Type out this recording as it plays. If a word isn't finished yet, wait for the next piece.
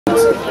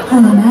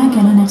Hello, now I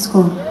can next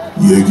call.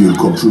 Yeah, girl,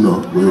 come through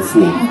now. Where you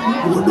from?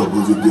 What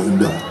doubles you getting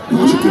there?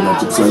 You chicken and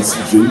chips and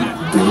CJ,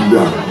 getting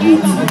there.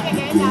 Roby,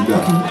 you getting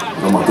there.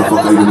 No matter if I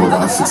don't know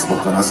that 6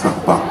 pack and a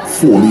snack pack.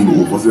 4 in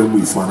over them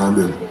waist man and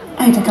them.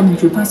 I take a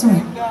minute, pass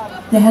away.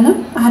 Yeah, hello?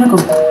 I had to go.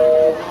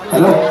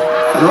 Hello?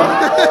 Hello?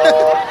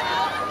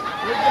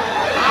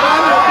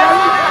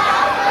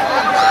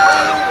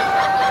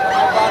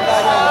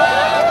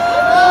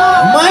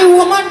 My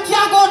woman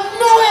can't go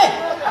nowhere.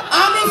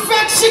 I'm in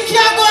fact, she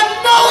can't go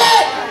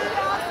nowhere.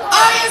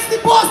 I is the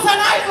boss and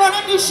I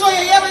running the show.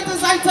 You hear what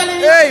I'm telling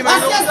you? Hey, I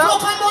said,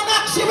 SOCA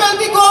MONARCH, she will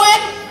be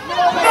going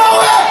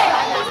nowhere.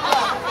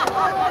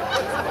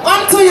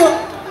 One to you.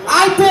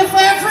 I pay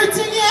for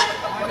everything here.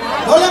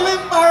 Don't let me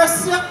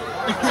embarrass you.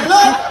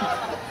 Look.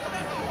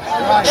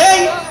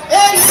 Hey,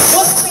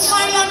 what's the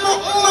mind and no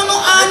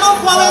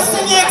power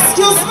singing?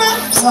 Excuse me?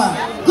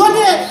 Go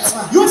there.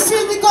 You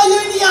feel because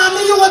you're in the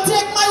army, you will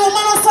take my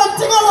woman or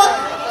something or what?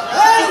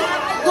 Hey,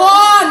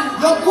 gone.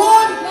 You're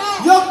gone.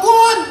 You're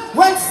gone.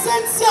 Well,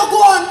 since you're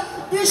gone,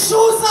 the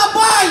shoes are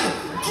by.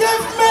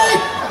 Give me.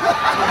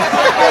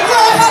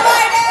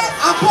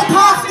 I put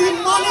half the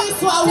money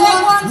so I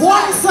want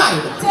one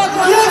side.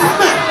 Give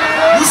me.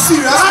 You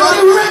serious? And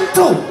the ring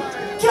too.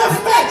 Give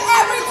me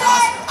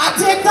everything. I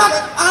take that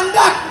and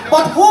that.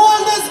 But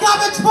hold this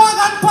garbage bag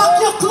and pack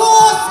your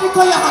clothes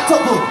because you have to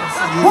go.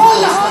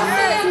 Hold it.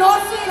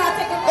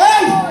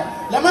 Hey,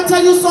 let me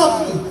tell you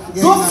something.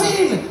 Don't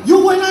feel.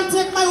 You went and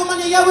take my woman.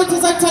 You hear what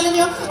I'm telling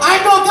you? I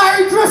know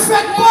Gary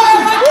Griffith, boy.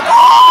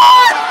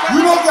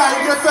 You know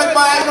Gary Griffith,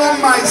 but I know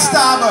my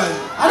star, boy.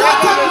 I don't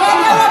tell you.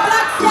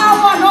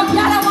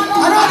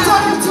 I don't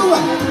tell you to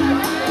it.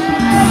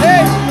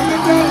 Hey,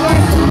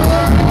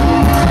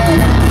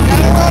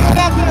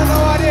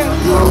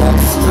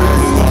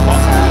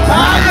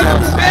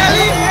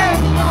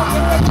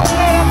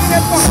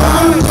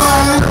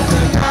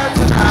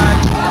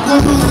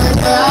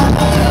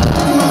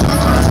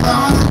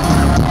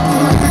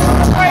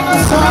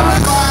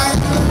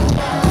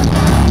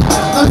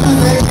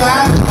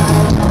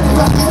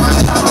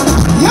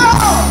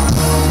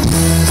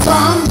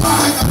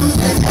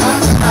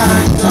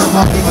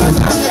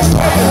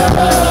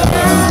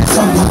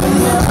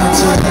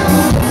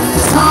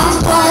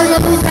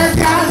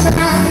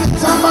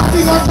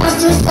 Somebody got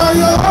touches for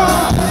you.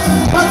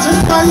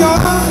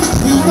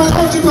 You go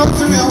out, you go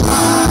to me.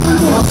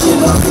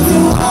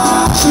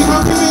 She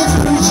gon' give me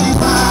to she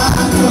want.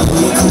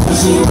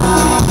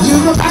 You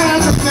go buy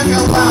her to give you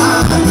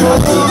one.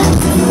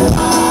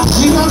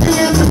 She gon' give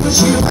me to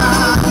she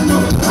want.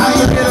 How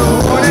you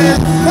doing?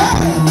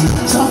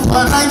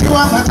 Someone like you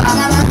are a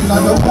tiger, you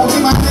know the only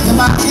man in the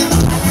market.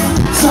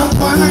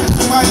 Someone like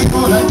you are you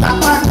like that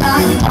one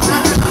guy.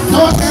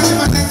 Don't tell him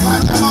what they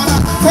want to know.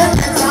 Take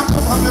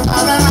example from the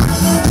parana.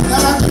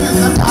 Never give me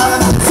the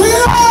parana.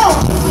 Freedom!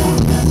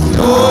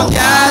 no,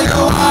 yeah,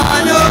 no,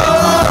 no,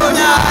 no,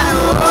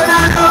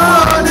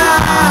 no.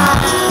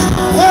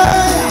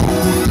 Hey!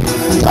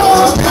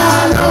 Oh,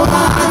 God, no,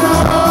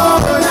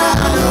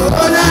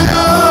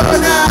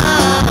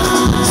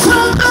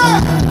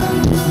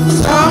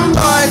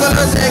 Somebody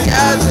gonna take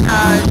out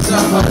tonight.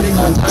 Somebody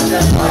gonna touch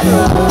it for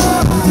you.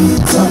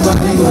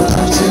 Somebody gonna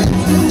touch it.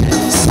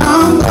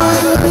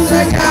 Somebody gonna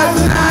take out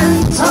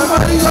tonight.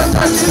 Somebody gonna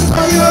touch it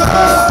for you.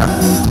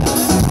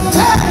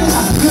 hey!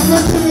 You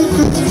got to be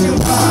good to you.